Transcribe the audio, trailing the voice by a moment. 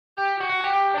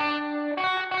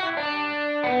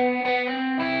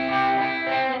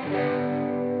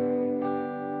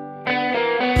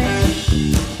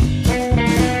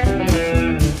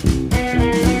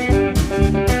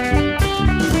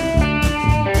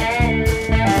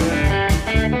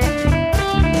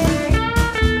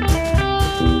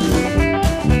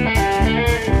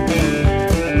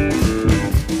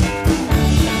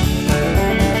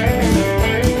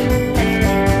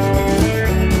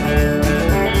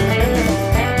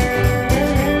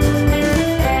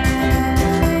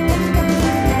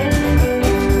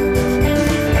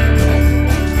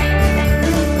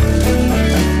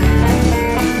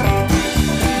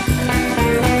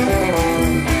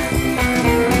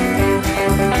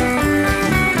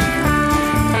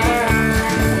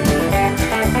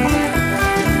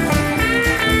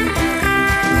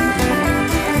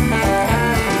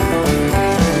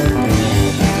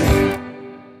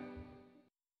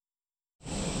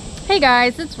Hey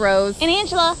guys, it's Rose. And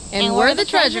Angela. And we're the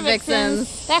Treasure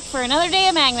Vixens. Back for another day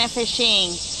of magnet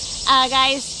fishing.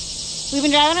 Guys, we've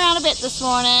been driving around a bit this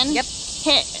morning. Yep.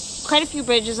 Hit quite a few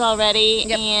bridges already.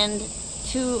 Yep. And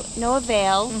to no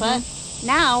avail. But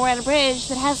now we're at a bridge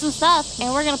that has some stuff.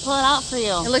 And we're going to pull it out for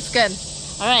you. It looks good.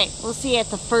 Alright, we'll see you at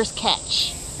the first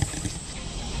catch.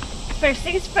 First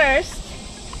things first.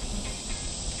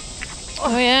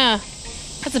 Oh yeah.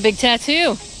 That's a big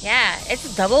tattoo. Yeah, it's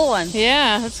a double one.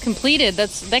 Yeah, that's completed.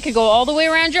 That could go all the way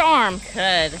around your arm.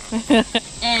 Could.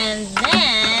 And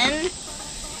then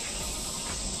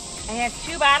I have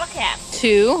 2 bottle caps.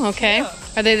 2, okay. 2.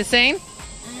 Are they the same?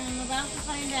 I'm about to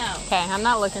find out. Okay, I'm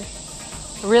not looking.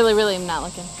 Really, I'm not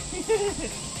looking.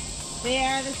 They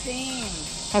are the same.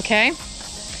 Okay.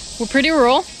 We're pretty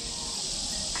rural.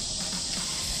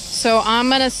 So I'm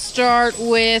gonna start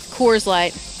with Coors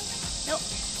Light. Nope.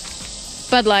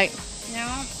 Bud Light. No.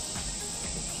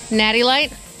 Natty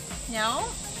Light. No.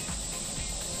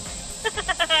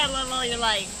 I love all your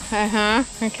lights. Uh-huh.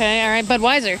 Okay, all right.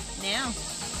 Budweiser. No.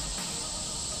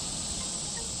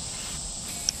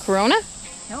 Corona.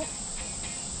 Nope.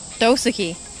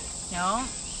 Dosaki. No.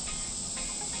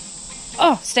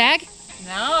 Oh, Stag. No.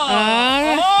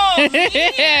 Oh,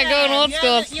 yeah, going old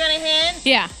school. You want a hint?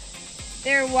 Yeah.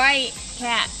 They're white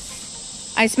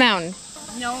caps. Ice Mountain.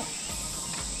 Nope.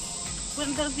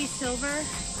 Wouldn't those be silver?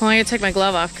 Well, I gotta take my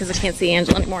glove off because I can't see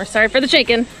Angela anymore. Sorry for the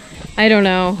shaking. I don't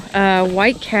know.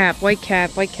 White cap.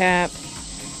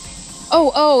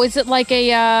 Oh, is it like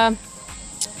a,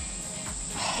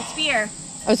 It's beer.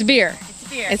 Oh, it's a beer. It's a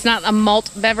beer. It's not a malt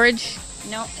beverage?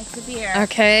 No, it's a beer.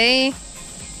 Okay.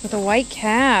 With a white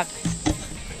cap.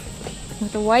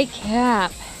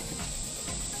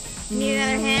 Need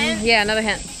another hint? Yeah, another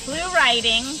hint. Blue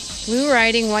writing. Blue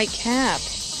writing, white cap.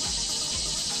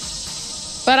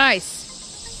 Bud Ice.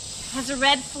 Has a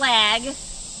red flag.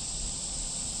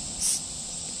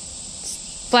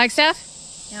 Flagstaff?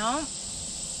 No.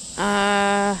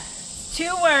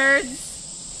 2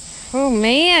 words. Oh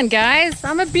man, guys.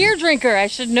 I'm a beer drinker. I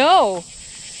should know.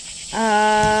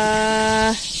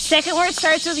 Second word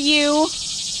starts with U.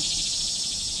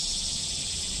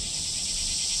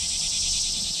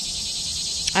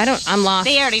 I'm lost.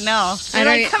 They already know. They're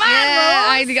I like, come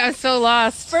on, Rose. I'm so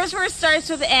lost. First word starts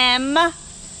with M.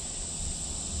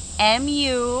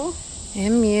 M-U.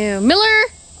 MU. Miller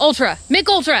Ultra. Mick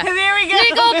Ultra. There we go.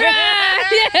 Mick Ultra!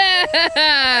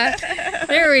 Yeah!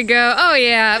 There we go. Oh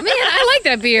yeah. Man, I like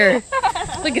that beer.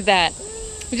 Look at that.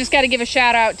 We just got to give a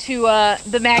shout out to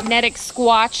the Magnetic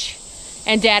Squatch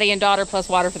and Daddy and Daughter plus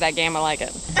water for that game. I like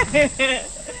it.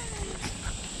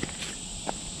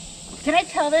 Did I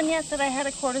tell them yet that I had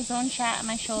a cortisone shot on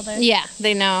my shoulder? Yeah,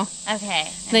 they know. Okay.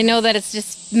 They know that it's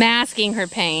just masking her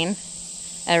pain.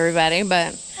 Everybody,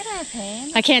 but I don't have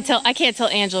pain. I can't tell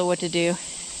Angela what to do.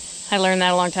 I learned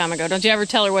that a long time ago. Don't you ever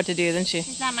tell her what to do, then she...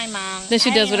 She's not my mom. Then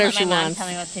she does whatever she Mom wants. tell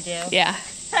me what to do. Yeah.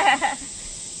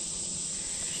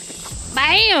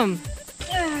 Bam!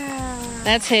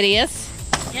 That's hideous.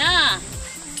 Yeah.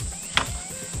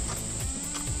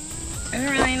 I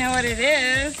don't really know what it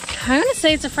is. I'm gonna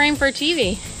say it's a frame for a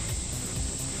TV.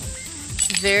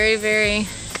 Very, And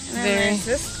then there's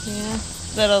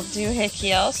this little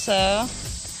doohickey also.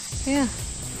 Yeah.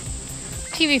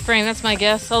 TV frame, that's my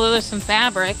guess. Although there's some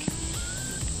fabric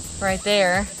right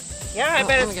there. Yeah, I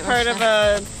bet let me it's get my part of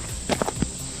a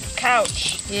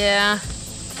couch. Yeah.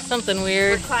 Something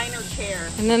weird. Recliner chair.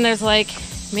 And then there's like,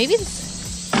 maybe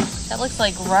this, that looks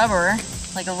like rubber.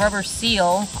 Like a rubber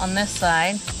seal on this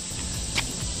side.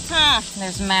 Huh.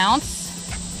 There's mounts.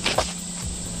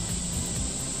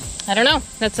 I don't know.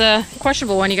 That's a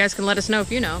questionable one. You guys can let us know if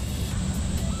you know.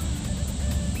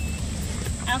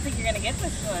 I don't think you're gonna get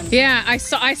this one. Yeah, I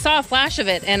saw a flash of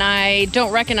it and I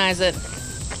don't recognize it.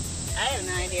 I have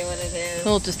no idea what it is.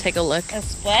 We'll just take a look. I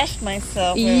splashed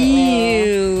myself.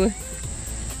 Ew.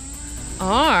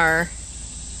 R.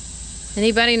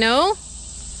 Anybody know?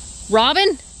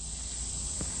 Robin?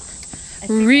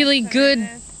 Really good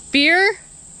beer?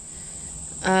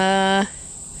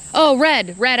 Oh,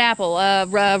 Red Apple.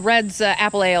 Red's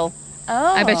apple ale.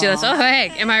 Oh. I bet you that's. Oh, hey,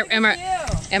 am I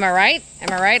right?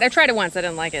 I tried it once. I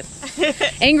didn't like it.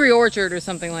 Angry Orchard or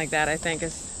something like that. I think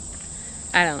is.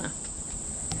 I don't know.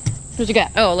 What you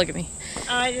got? Oh, look at me.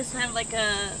 Oh, I just have like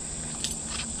a.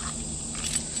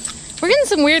 We're getting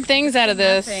some weird things out of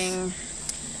this. Nothing.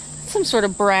 Some sort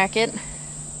of bracket.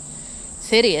 It's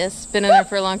hideous. Been in there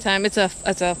for a long time. It's a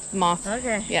moth.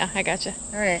 Okay. Yeah, I gotcha.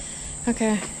 All right.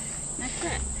 Okay. That's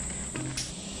it.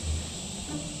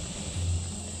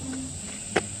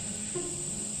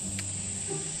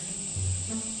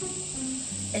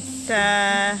 It's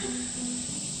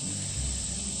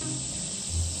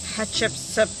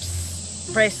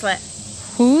Hatshepsut's bracelet.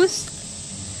 Who's?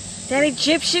 That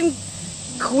Egyptian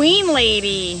queen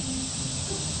lady.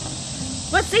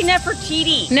 Let's say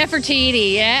Nefertiti.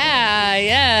 Nefertiti, yeah,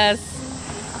 yes.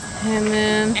 And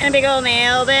then... And a big old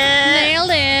nailed it.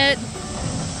 Nailed it.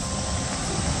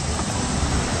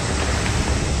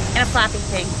 And a floppy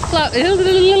thing.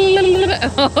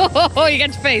 Oh, you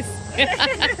got your face.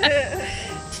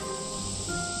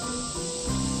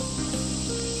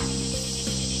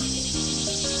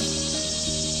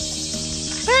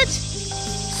 What?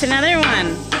 It's another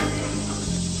one.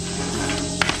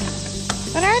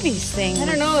 What are these things? I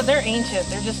don't know, they're ancient.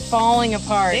 They're just falling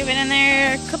apart. They've been in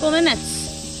there a couple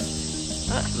minutes.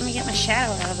 Oh, let me get my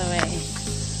shadow out of the way.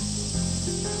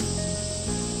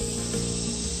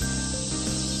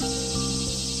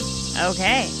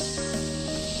 Okay.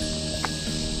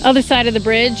 Other side of the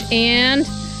bridge, and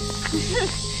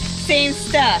Same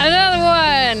stuff. another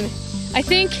one. I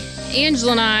think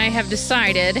Angela and I have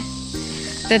decided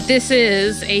that this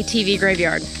is a TV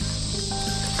graveyard.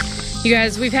 You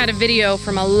guys, we've had a video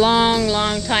from a long,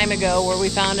 long time ago where we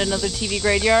found another TV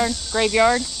graveyard.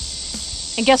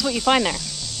 And guess what you find there?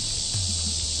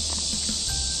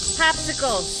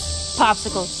 Popsicles.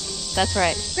 Popsicles. That's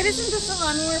right. But isn't this a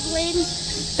lawnmower blade?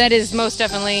 That is most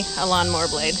definitely a lawnmower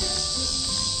blade.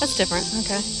 That's different.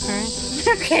 Okay. All right.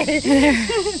 Okay.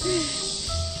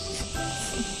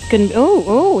 Good.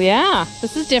 Oh, yeah.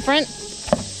 This is different.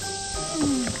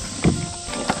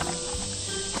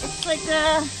 It's like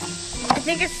the... I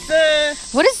think it's the...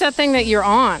 What is that thing that you're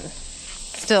on?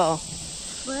 Still.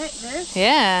 What? This?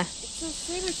 Yeah. It's a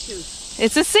saber tooth.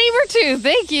 It's a saber tooth.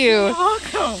 Thank you. You're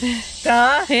welcome.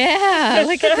 Duh. Yeah.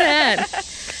 Look at that.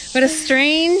 What a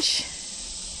strange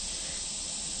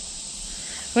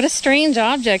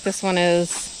object this one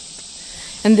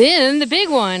is. And then the big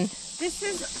one. This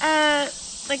is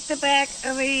like the back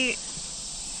of a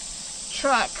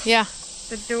truck. Yeah.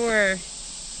 The door.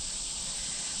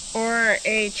 Or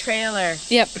a trailer.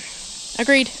 Yep.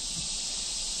 Agreed.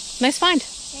 Nice find.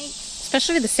 Thanks.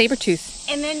 Especially the saber tooth.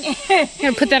 And then I'm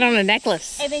gonna put that on a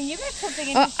necklace. And then you got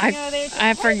something Oh, interesting over there.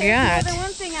 I forgot. There's more than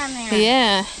one thing on there.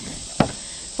 Yeah.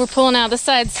 We're pulling out. This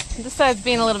side's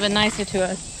being a little bit nicer to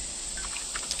us.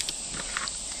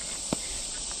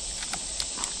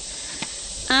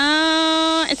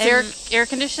 It's Air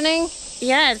conditioning?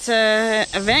 yeah, it's a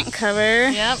vent cover.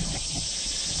 Yep.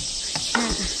 There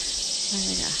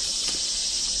we go.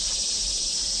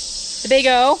 The big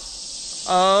O.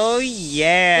 Oh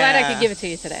yeah. Glad I could give it to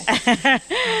you today.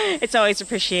 It's always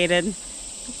appreciated.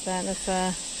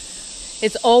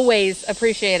 It's always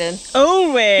appreciated.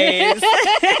 Always. The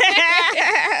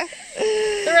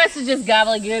rest is just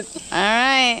gobbledygook. All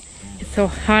right. It's so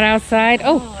hot outside.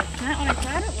 Oh. It's not what I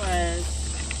thought it was.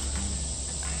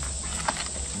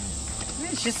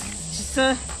 It's just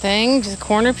a Thing, just a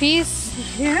corner piece.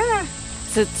 yeah.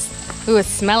 Ooh, it's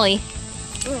smelly.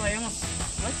 Ooh, I almost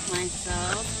licked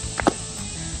myself.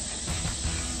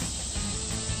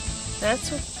 That's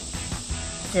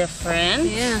different.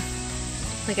 Yeah.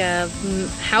 Like a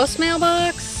house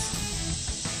mailbox.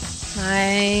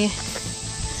 I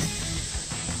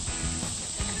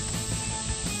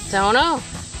don't know.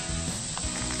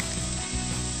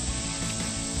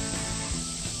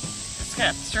 It's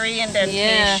got 3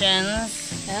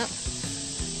 indentations. Yep.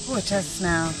 Oh, it does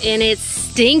smell. And it's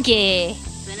stinky.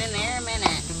 It's been in there a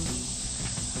minute.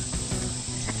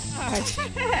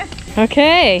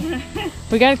 Okay.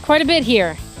 We got quite a bit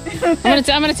here. I'm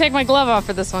gonna take my glove off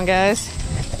for this one, guys.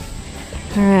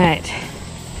 All right.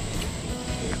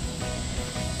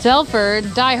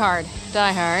 Delford Die Hard.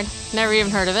 Never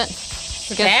even heard of it.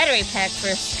 Battery pack for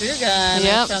a screw gun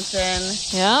Yep. or something.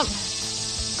 Yep.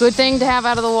 Good thing to have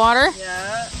out of the water.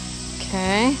 Yeah.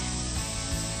 Okay.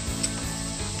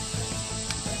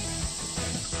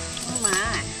 Oh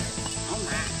my. Oh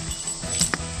my.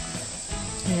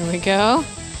 Here we go.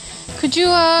 Could you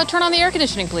turn on the air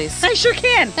conditioning, please? I sure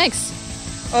can. Thanks.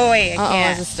 Oh wait, I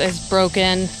can't. It's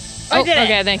broken. I did it.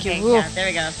 Okay, thank you. Okay, Ooh, yeah, there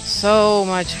we go. so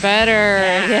much better.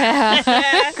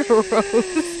 Yeah. Gross.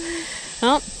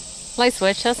 Oh, light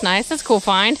switch. That's nice. That's a cool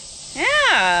find.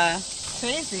 Yeah.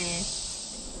 Crazy.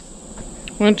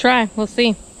 We'll try. We'll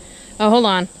see. Oh, hold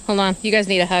on. You guys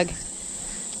need a hug.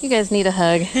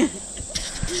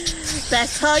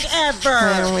 Best hug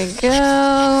ever. There we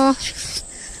go.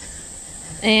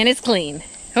 And it's clean.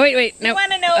 Oh, wait. You No.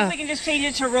 want to know if we can just change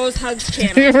it to Rose Hugs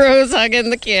channel? Rose hugging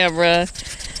the camera.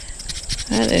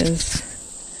 That is.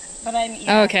 But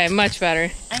Okay, much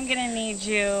better. I'm gonna need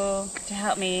you to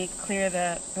help me clear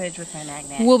the bridge with my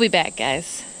magnet. We'll be back,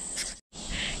 guys.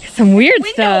 Some weird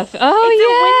Window. stuff. Oh, It's a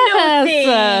window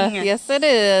yes. thing. Yes, it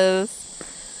is.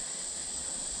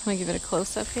 Let me give it a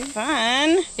close-up here.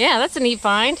 Fun. Yeah, that's a neat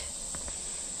find.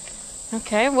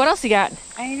 Okay, what else you got?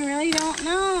 I really don't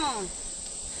know.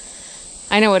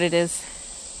 I know what it is.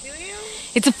 Do you?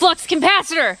 It's a flux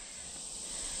capacitor!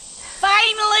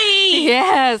 Finally!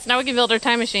 Yes, now we can build our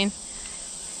time machine.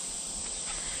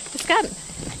 It's got...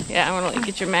 Yeah, I want to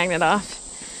get your magnet off.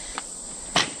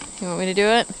 You want me to do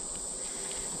it?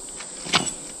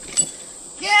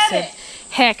 Get it!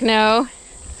 Heck no.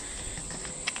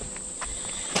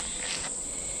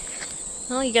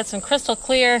 Well, you got some crystal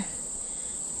clear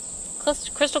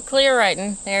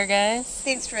writing there, guys.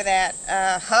 Thanks for that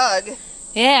hug.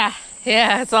 Yeah,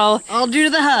 it's all due to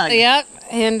the hug. Yep,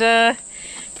 and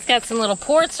it's got some little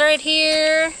ports right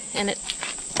here, and it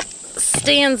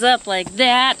stands up like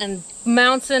that and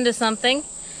mounts into something.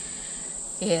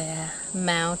 Yeah,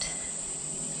 mount.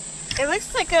 It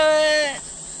looks like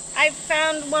I've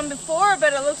found one before,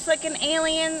 but it looks like an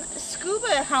alien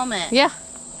scuba helmet. Yeah,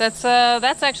 that's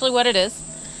actually what it is.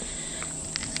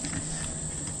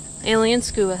 Alien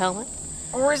scuba helmet.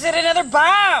 Or is it another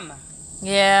bomb?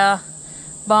 Yeah,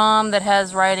 bomb that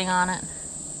has writing on it.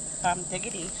 Bomb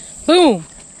diggity. Boom!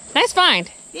 Nice find.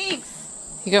 Thanks.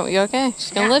 You okay?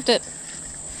 She's gonna lift it.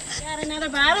 Got another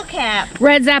bottle cap.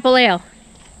 Red Apple Ale.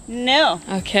 No.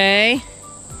 Okay.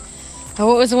 Oh,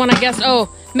 what was the one I guessed?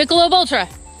 Oh, Michelob Ultra.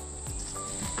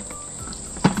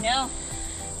 No.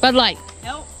 Bud Light.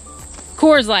 Nope.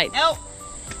 Coors Light. Nope.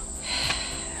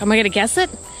 Am I gonna guess it?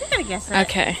 You're gonna guess it.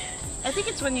 Okay. I think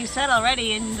it's when you said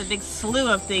already in the big slew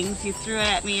of things you threw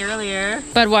at me earlier.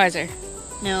 Budweiser.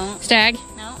 No. Stag.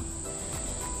 No.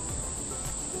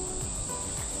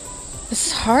 This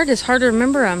is hard. It's hard to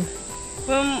remember them.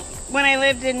 When I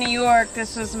lived in New York,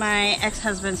 this was my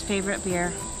ex-husband's favorite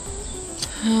beer.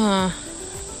 Huh.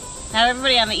 Not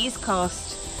everybody on the East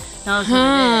Coast knows what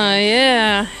Huh, it is.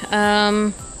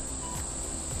 yeah.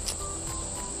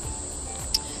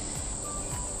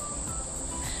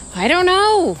 I don't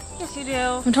know. Yes, you do.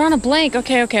 I'm drawing a blank.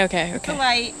 Okay. It's a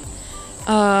light.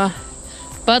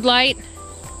 Bud Light.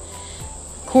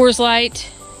 Coors Light.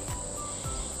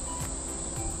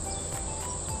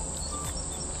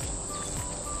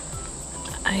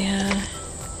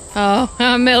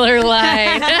 Miller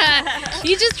Lite.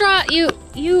 You just draw you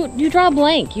draw a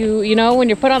blank. You know when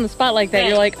you're put on the spot like that,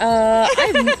 you're like,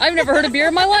 I've never heard a beer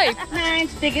in my life.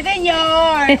 Mine's bigger than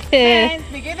yours. Mine's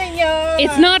bigger than yours.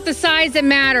 It's not the size that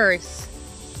matters.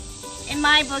 In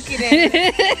my book it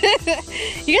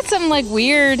is. You got something like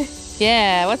weird.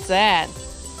 Yeah, what's that?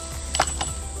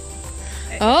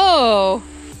 Oh.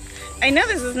 I know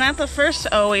this is not the first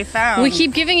O we found. We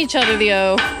keep giving each other the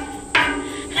O.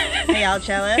 Are y'all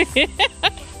jealous?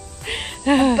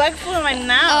 A bug flew in my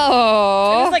mouth.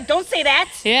 Oh. I was like, don't say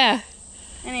that. Yeah.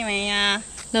 Anyway, yeah.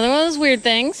 Another one of those weird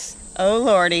things. Oh,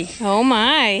 lordy. Oh,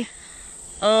 my.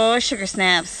 Oh, sugar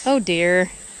snaps. Oh,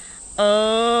 dear.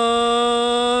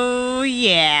 Oh,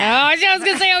 yeah. Oh, I was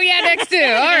going to say, oh, yeah, next too. All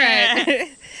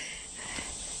right.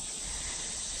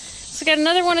 So we got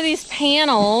another one of these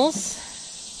panels.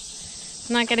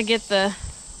 I'm not going to get the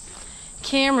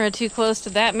camera too close to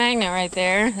that magnet right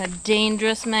there. A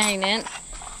dangerous magnet.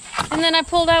 And then I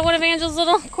pulled out one of Angel's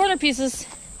little corner pieces.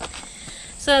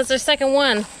 So that's our second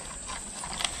one.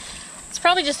 It's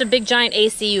probably just a big giant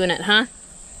AC unit, huh?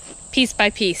 Piece by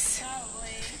piece.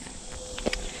 Probably.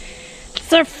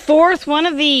 It's our fourth one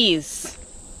of these.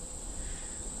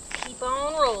 Keep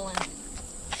on rolling.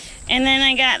 And then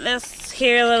I got this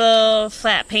here little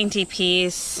flat painty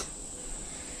piece.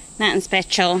 Nothing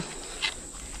special.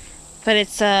 But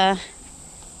it's a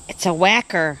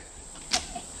whacker.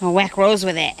 I'll whack Rose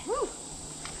with it.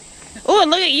 Oh,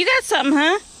 look at you got something,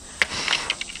 huh?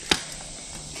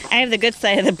 I have the good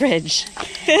side of the bridge.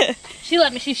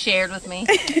 She shared with me.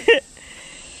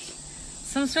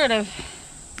 Some sort of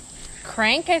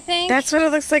crank, I think. That's what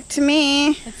it looks like to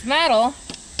me. It's metal,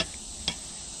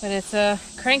 but it's a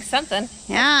crank something.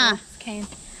 Yeah. Cane.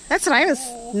 That's what I was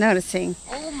noticing.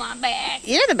 Oh, my back.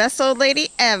 You're the best old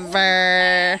lady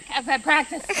ever. I've had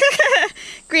practice.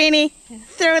 Granny,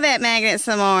 throw that magnet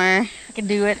some more. I can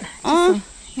do it. Oh,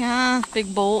 yeah.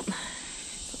 Big bolt.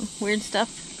 Some weird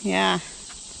stuff. Yeah.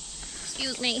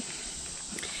 Excuse me.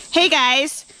 Hey,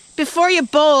 guys. Before you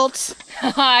bolt.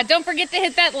 Don't forget to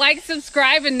hit that like,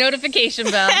 subscribe, and notification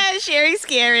bell. Sharing,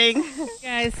 scaring.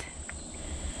 Guys.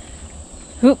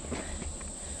 Hoop.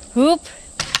 Hoop.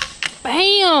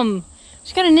 Bam!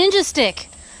 She got a ninja stick.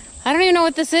 I don't even know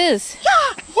what this is.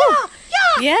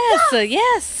 Yeah.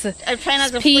 Yes. I'm trying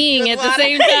not to peeing at the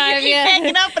same time. You keep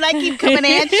picking up, and I keep coming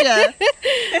at you.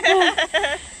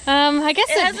 I guess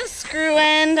it has a screw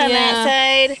end on that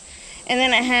side, and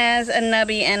then it has a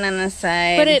nubby end on the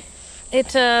side. But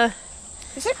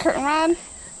Is it curtain rod?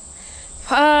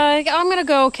 I'm gonna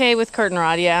go okay with curtain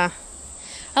rod, yeah.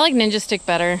 I like ninja stick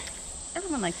better.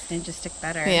 Everyone likes ninja stick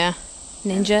better. Yeah.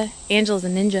 Ninja. Angela's a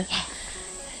ninja.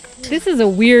 This is a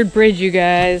weird bridge, you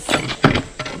guys.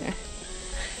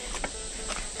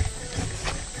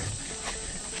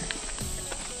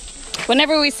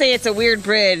 Whenever we say it's a weird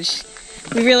bridge,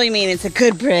 we really mean it's a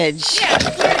good bridge. Yeah,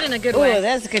 it's weird in a good way. Oh,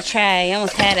 that was a good try. You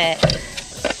almost had it.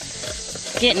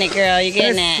 Getting it, girl. You're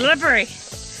getting it. Slippery.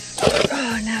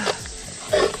 Oh, no.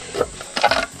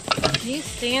 Can you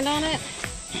stand on it?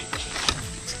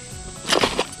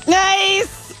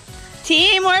 Nice!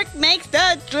 Teamwork makes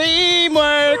the dream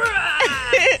work.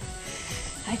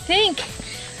 I think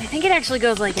it actually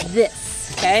goes like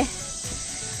this, okay?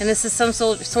 And this is some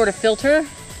sort of filter.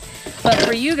 But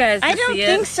for you guys to see it... I don't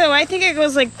think so. I think it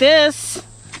goes like this.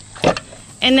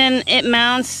 And then it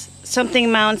mounts,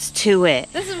 something mounts to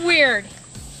it. This is weird.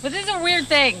 But these are weird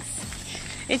things.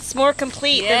 It's more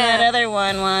complete than that other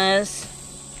one was.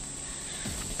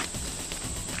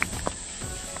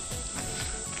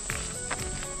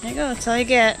 There you go. That's all you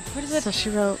get. What is it? So she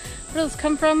wrote. Where do those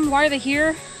come from? Why are they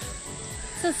here?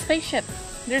 It's a spaceship.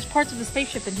 There's parts of the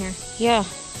spaceship in here. Yeah.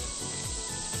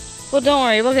 Well, don't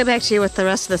worry. We'll get back to you with the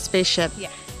rest of the spaceship. Yeah.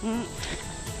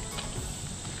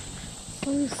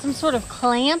 Ooh, some sort of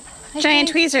clamp. Giant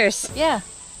tweezers. Yeah.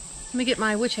 Let me get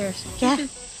my witch hairs. Yeah.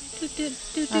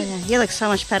 Oh, yeah. You look so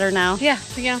much better now. Yeah.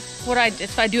 Yeah.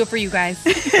 If I do it for you guys.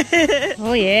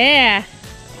 Oh, yeah.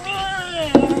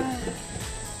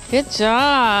 Good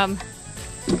job.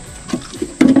 There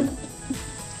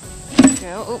you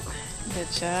go. Oh,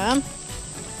 good job.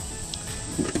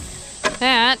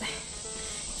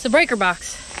 It's a breaker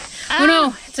box. Oh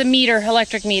no, it's a meter,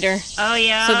 electric meter. Oh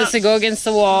yeah. So this would go against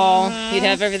the wall. You'd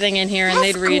have everything in here and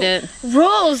they'd read it.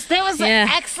 Rose, that was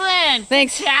excellent.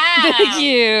 Thanks. Yeah. Thank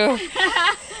you.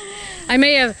 I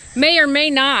may or may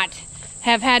not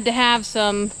have had to have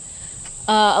some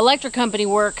electric company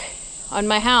work on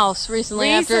my house recently.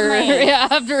 After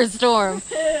a storm.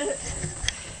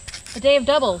 A day of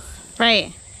doubles.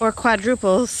 Right. Or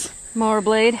quadruples. Mower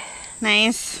blade.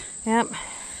 Nice. Yep.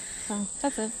 So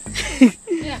that's it.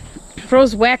 Yeah.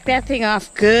 Rose whacked that thing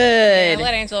off good. Yeah,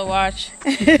 let Angela watch.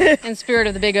 In spirit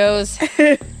of the big O's.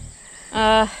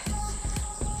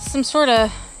 Some sort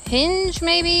of hinge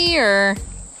maybe, or...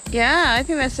 Yeah, I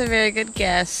think that's a very good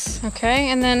guess. Okay,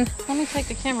 and then let me take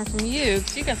the camera from you,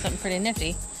 because you got something pretty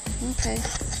nifty. Okay.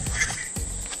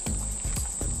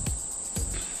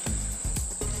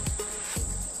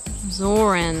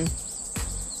 Zoran.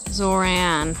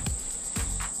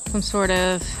 Some sort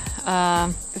of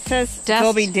it says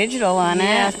Dolby Digital on it.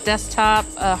 Yeah, desktop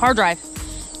hard drive.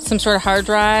 Some sort of hard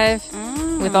drive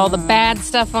with all the bad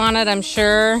stuff on it, I'm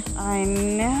sure. I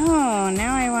know.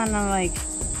 Now I want to like.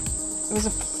 It was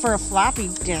for a floppy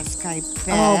disk, I bet.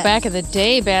 Oh, back in the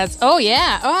day, bads. Oh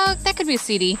yeah. Oh, that could be a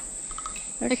CD.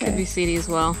 Okay. It could be CD as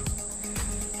well.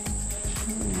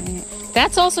 Right.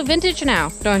 That's also vintage now,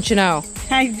 don't you know?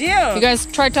 I do. You guys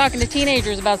tried talking to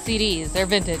teenagers about CDs. They're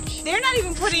vintage. They're not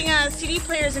even putting CD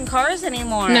players in cars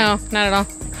anymore. No, not at all.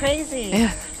 Crazy.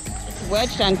 Yeah. It's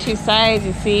wedged on two sides,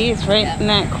 you see? It's right in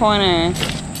that corner.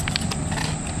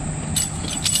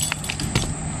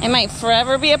 It might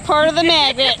forever be a part of the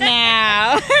magnet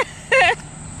now.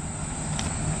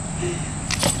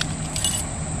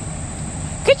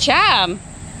 Good job.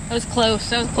 That was close.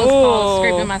 That was close call.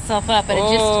 Scraping myself up, but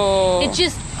it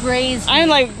just grazed me. I'm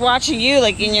like watching you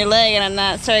like in your leg, and I'm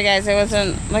not. Sorry guys, I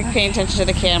wasn't like paying attention to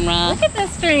the camera. Look at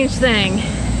this strange thing.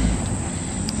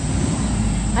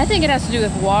 I think it has to do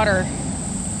with water.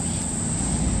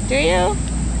 Do you?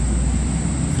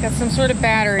 It's got some sort of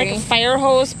battery. Like a fire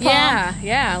hose pump?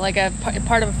 Yeah, like a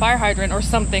part of a fire hydrant or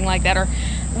something like that, or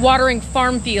watering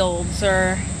farm fields,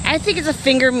 or... I think it's a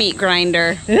finger meat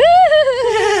grinder.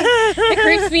 It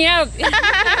creeps me out.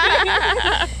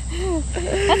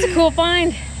 That's a cool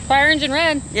find. Fire engine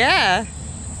red. Yeah.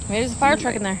 Maybe there's a fire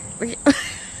truck in there.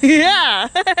 Yeah.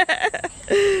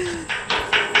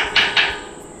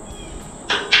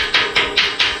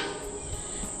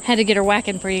 Had to get her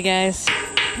whacking for you guys.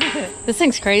 This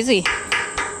thing's crazy.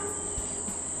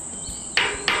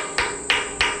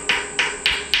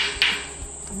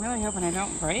 I'm really hoping I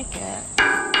don't break it.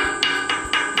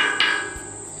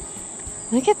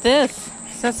 Look at this.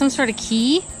 Is that some sort of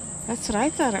key? That's what I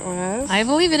thought it was. I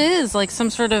believe it is. Like some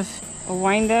sort of... a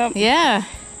wind up? Yeah.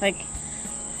 Like,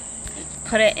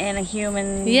 put it in a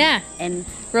human... Yeah. And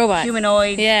robot.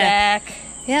 Humanoid back.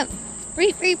 Yep.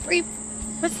 Reap, reap, reap.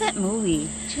 What's that movie?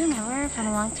 Do you remember from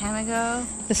a long time ago?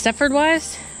 The Stepford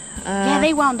Wives? Yeah,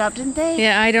 they wound up, didn't they?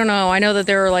 Yeah, I don't know. I know that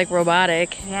they were like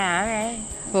robotic. Yeah, alright.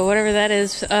 But whatever whatever that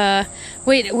is.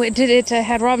 Wait, did it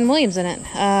had Robin Williams in it?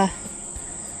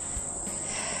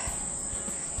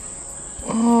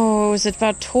 Oh, was it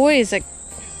about toys? Like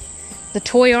the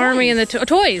toy army and the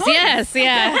toys. Yes,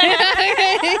 yeah.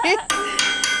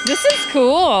 This is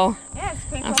cool. Yeah, it's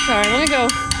pretty cool. I'm sorry. Let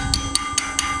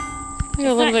me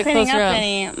go a little bit closer up.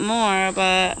 Anymore,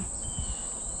 but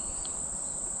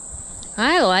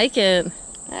I like it.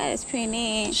 that is pretty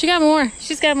neat. She got more.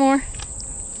 She's got more.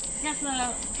 Got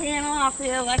the panel off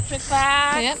the electric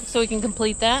box. Yep. So we can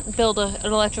complete that. Build an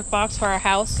electric box for our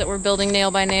house that we're building nail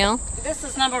by nail. This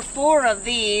is number 4 of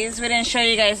these. We didn't show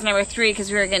you guys number 3 because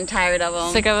we were getting tired of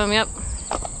them. Sick of them. Yep.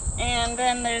 And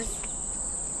then there's,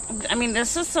 I mean,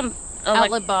 this is some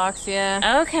Outlet box.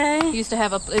 Yeah. Okay. Used to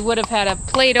have it would have had a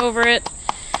plate over it.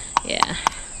 Yeah.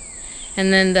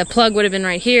 And then the plug would have been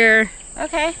right here.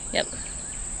 Okay. Yep.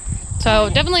 So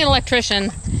definitely an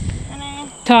electrician.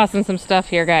 Tossing some stuff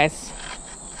here, guys.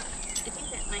 I think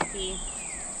that might be.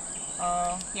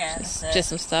 Oh, yeah. Just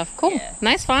some stuff. Cool. Yeah.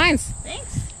 Nice finds.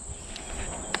 Thanks.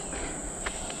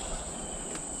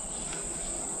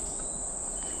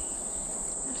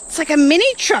 It's like a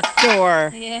mini truck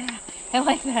door. Yeah, I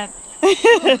like that.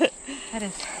 That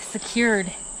is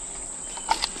secured.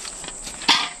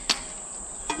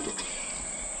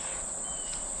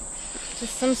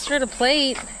 Just some sort of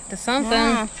plate to something.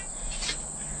 Yeah.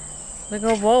 Big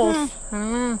old bolts. I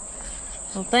don't know.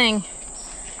 Little thing.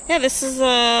 Yeah, this is a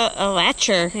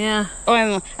latcher. Yeah.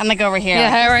 Oh, I'm like over here. Yeah,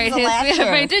 This right. is a latcher.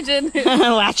 Pay attention.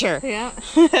 Latcher. Yeah.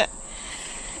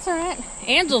 It's all right.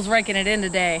 Angel's raking it in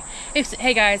today.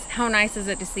 Hey guys, how nice is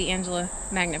it to see Angela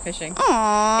magnet fishing?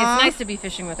 Aww. It's nice to be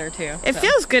fishing with her too. It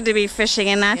feels good to be fishing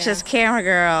and not just camera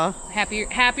girl. Happy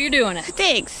you're doing it.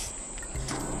 Thanks.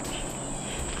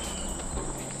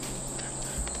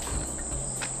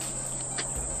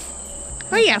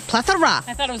 Oh yeah, plethora.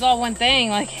 I thought it was all one thing,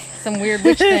 like some weird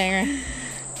witch thing.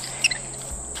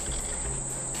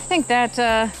 I think that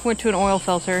went to an oil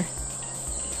filter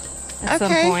at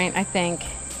some point, I think.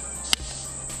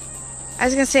 I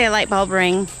was gonna say a light bulb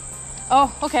ring.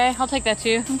 Oh, okay, I'll take that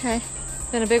too. Okay.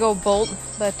 Then a big old bolt,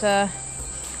 but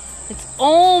it's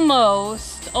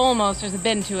almost, there's a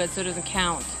bend to it, so it doesn't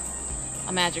count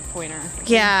a magic pointer.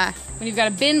 Yeah. When you've got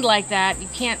a bend like that, you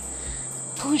can't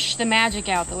push the magic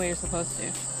out the way you're supposed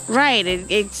to. Right,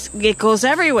 it goes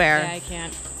everywhere. Yeah, I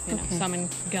can't, summon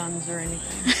guns or anything.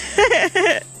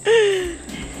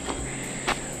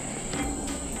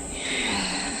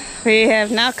 We have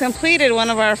now completed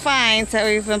one of our finds that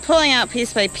we've been pulling out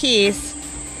piece by piece.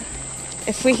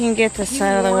 If we can get this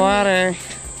out of the water.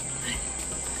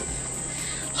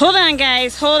 Hold on,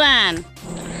 guys, hold on.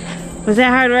 Was that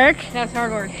hard work? That was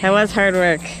hard work. That was hard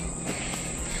work.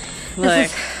 Look.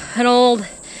 This is an old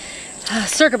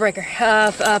circuit breaker.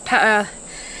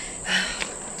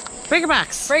 Breaker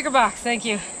box. Breaker box, thank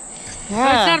you. Yeah.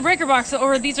 But it's not a breaker box,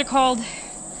 or these are called,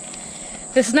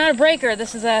 this is not a breaker,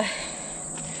 this is a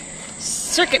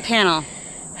circuit panel.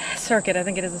 Circuit, I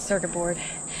think it is a circuit board.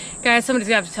 Guys, somebody's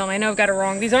gonna have to tell me, I know I've got it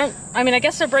wrong. These aren't, I mean, I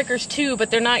guess they're breakers too, but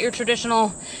they're not your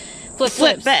traditional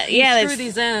flips. Yeah, you screw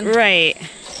these in. Right.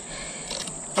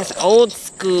 That's old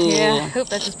school. Yeah, oop,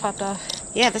 that just popped off.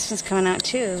 Yeah, this one's coming out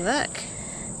too, look.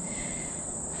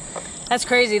 That's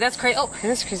crazy, that's crazy. Oh,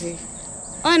 that's crazy.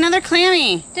 Oh, another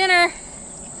clammy. Dinner.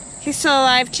 He's still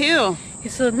alive too. He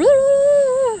said,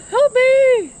 help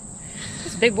me.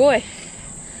 That's a big boy.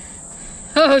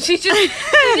 Oh, she just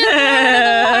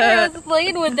I was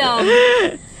playing with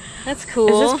them. That's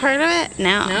cool. Is this part of it?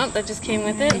 No. Nope, that just came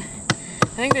with it. I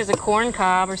think there's a corn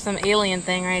cob or some alien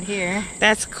thing right here.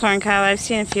 That's corn cob. I've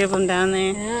seen a few of them down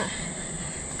there. Yeah.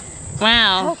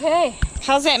 Wow. Okay.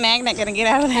 How's that magnet going to get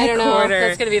out of that I don't know. quarter?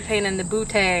 That's going to be a pain in the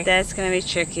bootay. That's going to be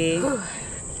tricky.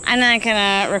 I'm not going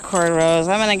to record Rose.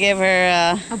 I'm going to give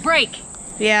her a break.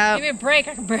 Yeah. Give me a break.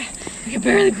 I can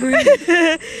barely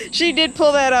breathe. She did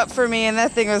pull that up for me, and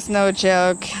that thing was no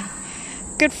joke.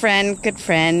 Good friend, good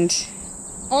friend.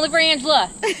 Only for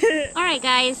Angela. All right,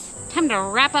 guys. Time to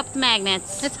wrap up the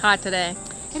magnets. It's hot today.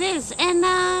 It is, and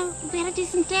we had a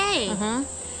decent day.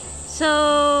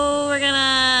 So we're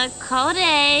gonna call it a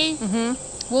day.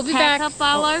 We'll be back. Pack up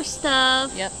all our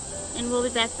stuff. Yep. And we'll be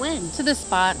back when? To this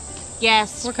spot.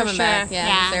 Yes, we're coming back.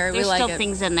 Yeah, there's still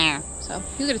things in there. So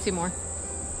you're gonna see more.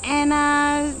 And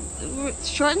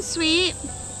short and sweet.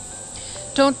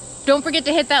 Don't forget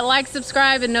to hit that like,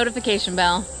 subscribe, and notification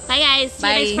bell. Bye guys. See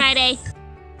you next Friday.